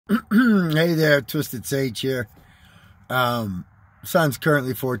Hey there, Twisted Sage here. Sun's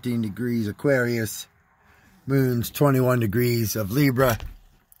currently 14 degrees Aquarius. Moon's 21 degrees of Libra.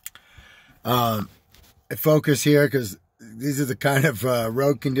 I focus here because these are the kind of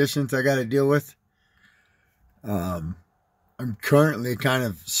road conditions I got to deal with. I'm currently kind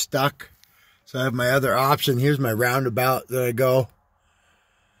of stuck. So I have my other option. Here's my roundabout that I go.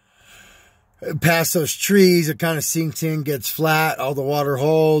 Past those trees, it kind of sinks in, gets flat, all the water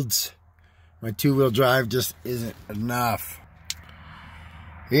holds. My two-wheel drive just isn't enough.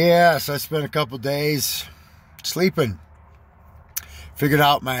 Yeah, so I spent a couple days sleeping. Figured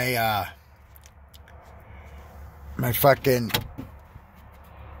out my my fucking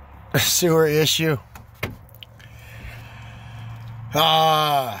sewer issue.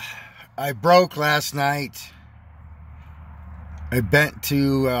 I broke last night. I bent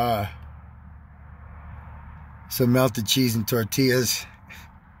to some melted cheese and tortillas,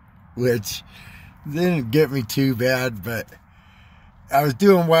 which didn't get me too bad, but I was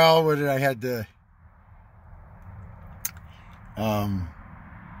doing well with it. I had to,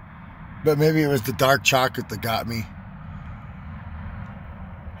 but maybe it was the dark chocolate that got me.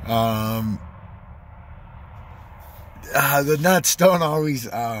 The nuts don't always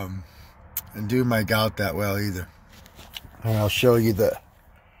do my gout that well either. And I'll show you the,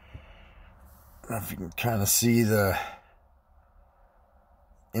 I don't know if you can kind of see the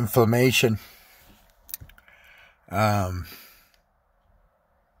inflammation. Yeah,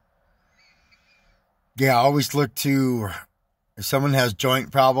 I always look to, if someone has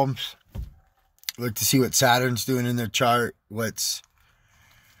joint problems, look to see what Saturn's doing in their chart, what's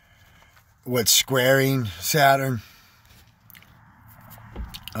squaring Saturn.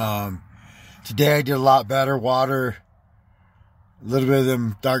 Today I did a lot better. Water, a little bit of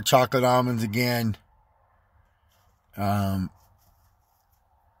them dark chocolate almonds again. Some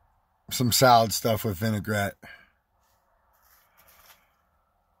salad stuff with vinaigrette.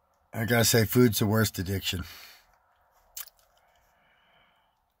 I gotta say, food's the worst addiction.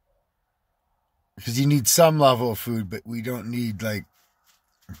 Because you need some level of food, but we don't need like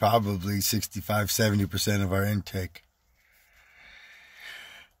probably 65-70% of our intake.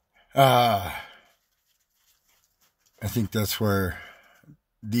 I think that's where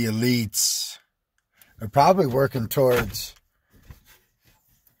the elites are probably working towards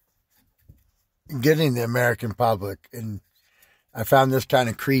getting the American public. And I found this kind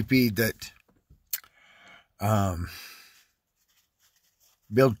of creepy that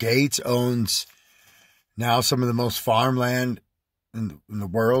Bill Gates owns now some of the most farmland in the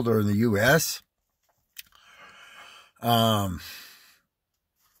world, or in the U.S.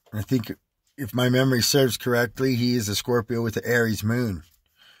 I think, if my memory serves correctly, he is a Scorpio with the Aries moon.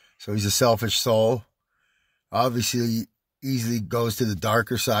 So he's a selfish soul. Obviously, easily goes to the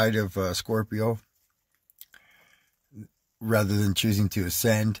darker side of Scorpio, rather than choosing to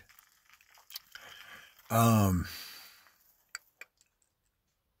ascend.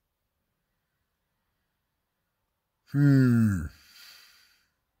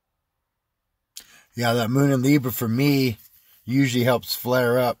 Yeah, that moon in Libra for me usually helps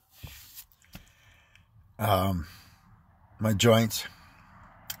flare up my joints.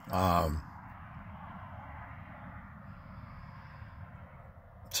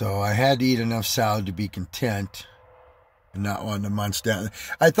 So I had to eat enough salad to be content and not wanting to munch down.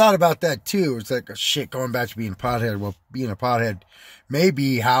 I thought about that too. It's like, oh, shit, going back to being a pothead. Well, being a pothead may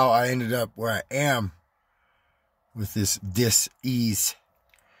be how I ended up where I am with this dis-ease.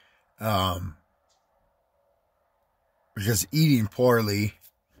 Because eating poorly,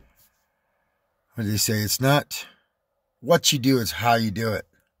 what do they say? It's not what you do, it's how you do it.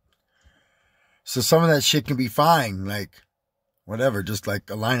 So some of that shit can be fine. Like, whatever, just like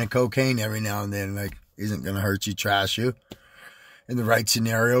a line of cocaine every now and then, like, isn't going to hurt you, trash you. In the right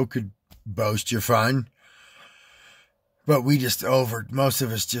scenario, could boast your fun. But we just most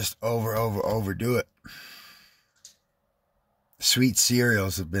of us just overdo it. Sweet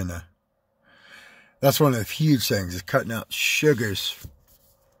cereals have been that's one of the huge things, is cutting out sugars.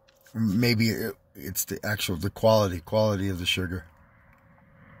 Maybe it's the quality of the sugar.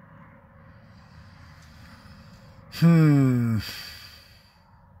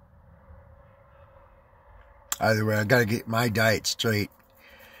 Either way, I gotta get my diet straight.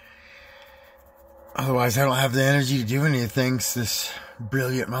 Otherwise, I don't have the energy to do any of the things this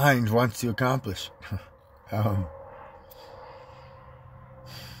brilliant mind wants to accomplish.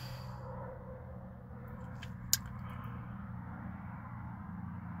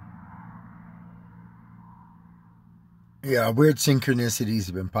 Yeah, weird synchronicities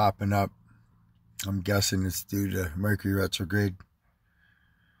have been popping up. I'm guessing it's due to Mercury retrograde.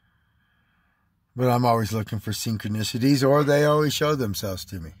 But I'm always looking for synchronicities, or they always show themselves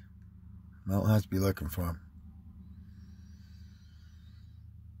to me. I don't have to be looking for them.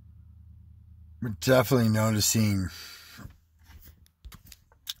 We're definitely noticing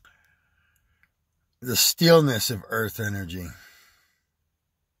the stillness of earth energy.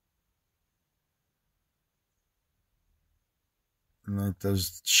 Like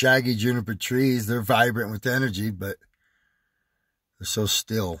those shaggy juniper trees, they're vibrant with energy, but they're so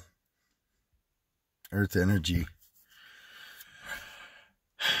still. Earth energy.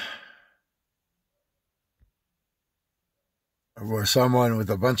 Or someone with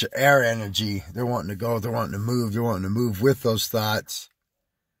a bunch of air energy, they're wanting to go, they're wanting to move with those thoughts.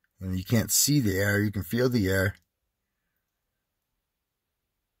 And you can't see the air, you can feel the air.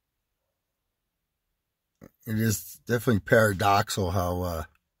 It is definitely paradoxical how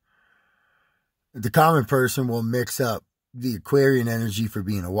the common person will mix up the Aquarian energy for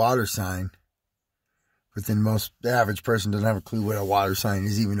being a water sign. But then the average person doesn't have a clue what a water sign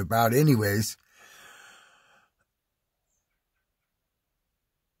is even about anyways.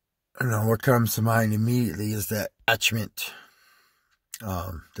 I don't know, what comes to mind immediately is that attachment,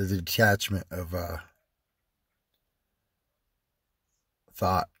 the detachment of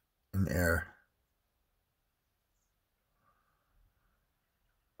thought and air.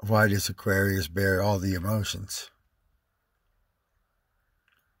 Why does Aquarius bear all the emotions?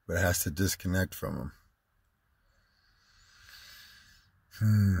 But it has to disconnect from them.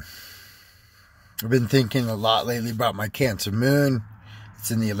 I've been thinking a lot lately about my Cancer moon.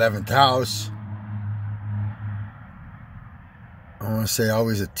 It's in the 11th house. I want to say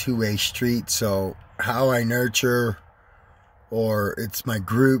always a two-way street. So how I nurture, or it's my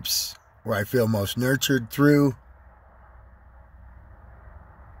groups where I feel most nurtured through.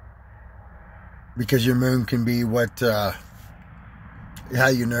 Because your moon can be how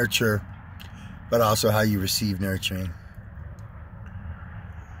you nurture, but also how you receive nurturing.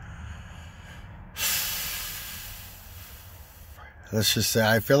 Let's just say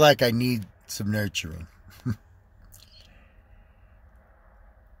I feel like I need some nurturing.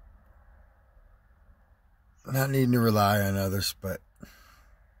 Not needing to rely on others, but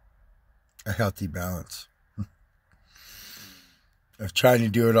a healthy balance of trying to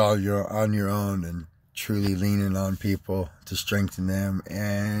do it all on your own and truly leaning on people to strengthen them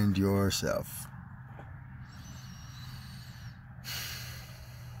and yourself.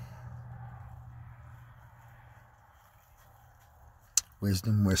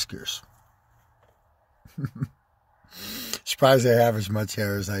 Wisdom whiskers. Surprised I have as much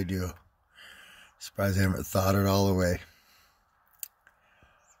hair as I do. Surprised I haven't thought it all away.